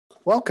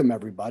Welcome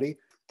everybody.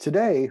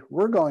 Today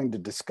we're going to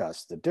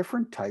discuss the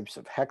different types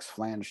of hex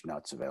flange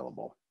nuts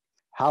available,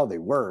 how they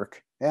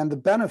work, and the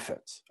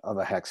benefits of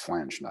a hex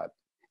flange nut,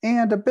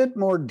 and a bit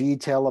more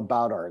detail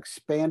about our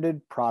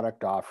expanded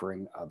product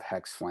offering of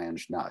hex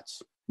flange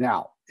nuts.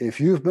 Now, if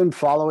you've been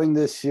following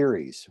this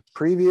series,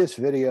 previous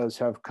videos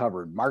have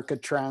covered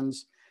market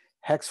trends,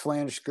 hex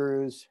flange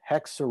screws,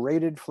 hex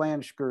serrated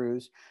flange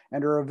screws,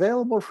 and are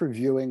available for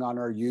viewing on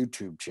our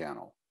YouTube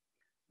channel.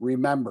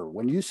 Remember,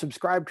 when you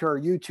subscribe to our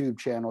YouTube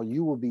channel,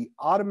 you will be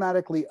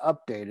automatically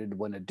updated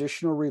when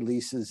additional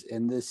releases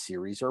in this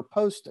series are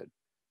posted.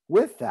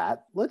 With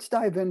that, let's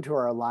dive into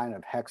our line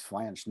of hex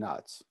flange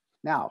nuts.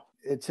 Now,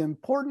 it's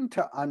important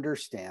to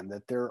understand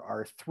that there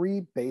are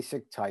three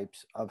basic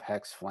types of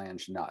hex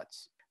flange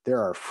nuts.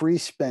 There are free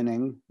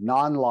spinning,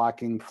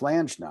 non-locking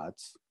flange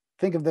nuts.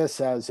 Think of this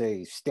as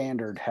a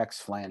standard hex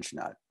flange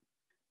nut.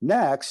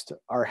 Next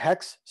are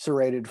hex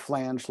serrated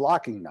flange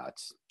locking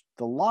nuts.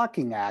 The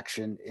locking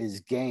action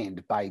is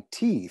gained by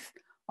teeth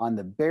on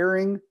the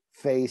bearing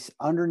face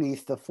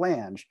underneath the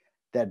flange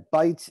that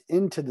bites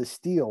into the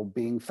steel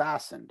being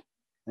fastened.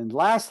 And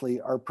lastly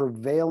are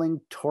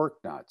prevailing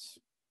torque nuts.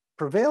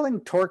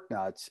 Prevailing torque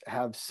nuts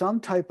have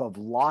some type of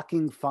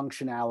locking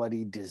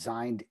functionality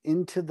designed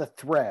into the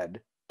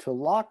thread to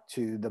lock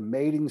to the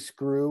mating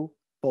screw,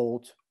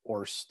 bolt,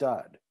 or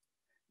stud.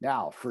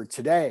 Now, for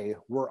today,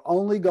 we're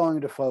only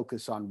going to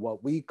focus on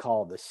what we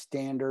call the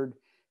standard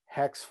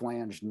hex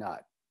flange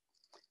nut.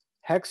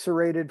 Hex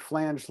serrated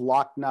flange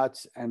lock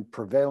nuts and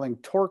prevailing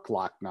torque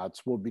lock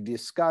nuts will be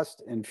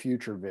discussed in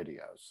future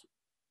videos.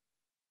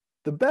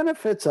 The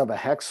benefits of a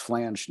hex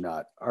flange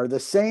nut are the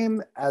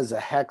same as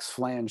a hex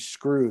flange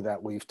screw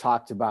that we've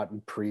talked about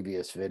in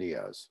previous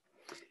videos.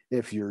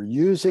 If you're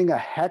using a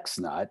hex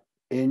nut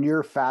in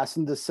your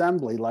fastened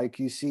assembly like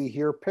you see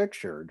here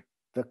pictured,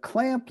 the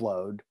clamp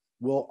load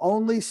will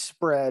only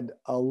spread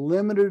a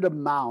limited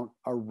amount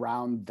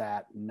around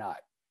that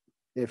nut.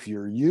 If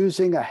you're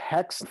using a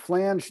hex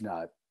flange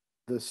nut,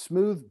 the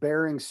smooth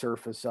bearing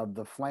surface of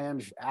the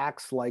flange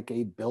acts like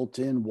a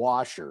built-in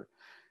washer,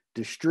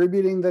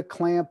 distributing the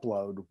clamp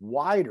load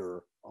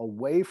wider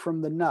away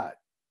from the nut,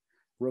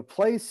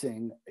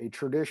 replacing a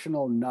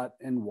traditional nut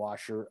and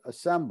washer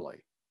assembly.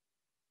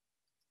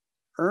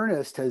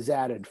 Earnest has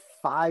added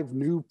 5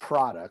 new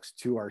products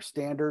to our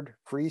standard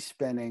free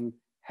spinning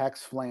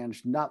hex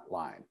flange nut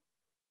line.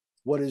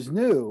 What is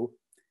new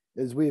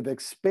is we've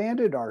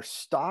expanded our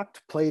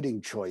stocked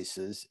plating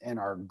choices in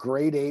our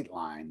grade 8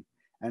 line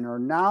and are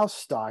now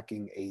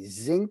stocking a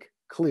zinc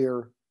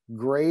clear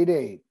grade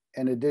 8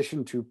 in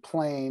addition to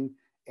plain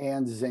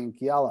and zinc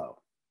yellow.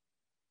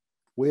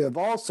 We have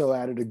also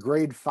added a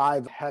grade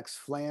 5 hex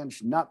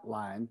flange nut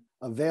line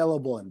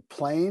available in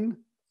plain,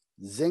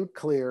 zinc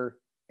clear,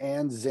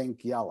 and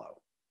zinc yellow.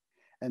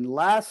 And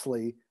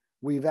lastly,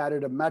 we've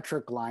added a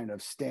metric line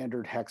of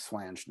standard hex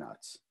flange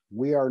nuts.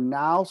 We are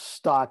now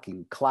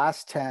stocking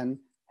Class 10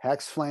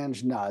 hex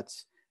flange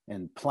nuts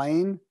in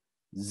plain,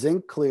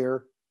 zinc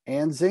clear,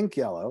 and zinc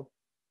yellow,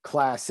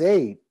 Class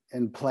 8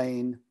 in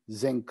plain,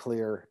 zinc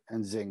clear,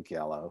 and zinc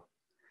yellow.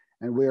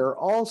 And we are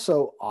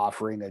also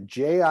offering a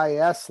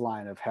JIS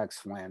line of hex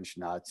flange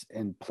nuts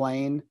in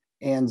plain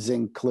and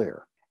zinc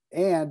clear.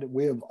 And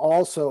we have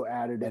also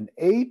added an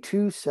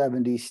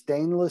A270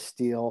 stainless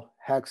steel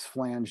hex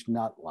flange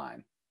nut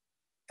line.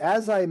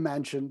 As I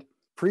mentioned,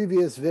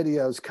 previous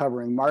videos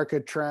covering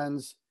market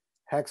trends,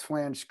 hex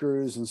flange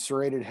screws, and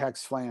serrated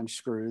hex flange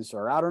screws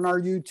are out on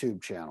our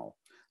YouTube channel.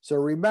 So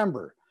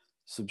remember,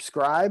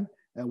 subscribe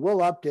and we'll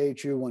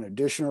update you when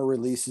additional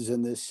releases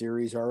in this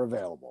series are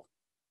available.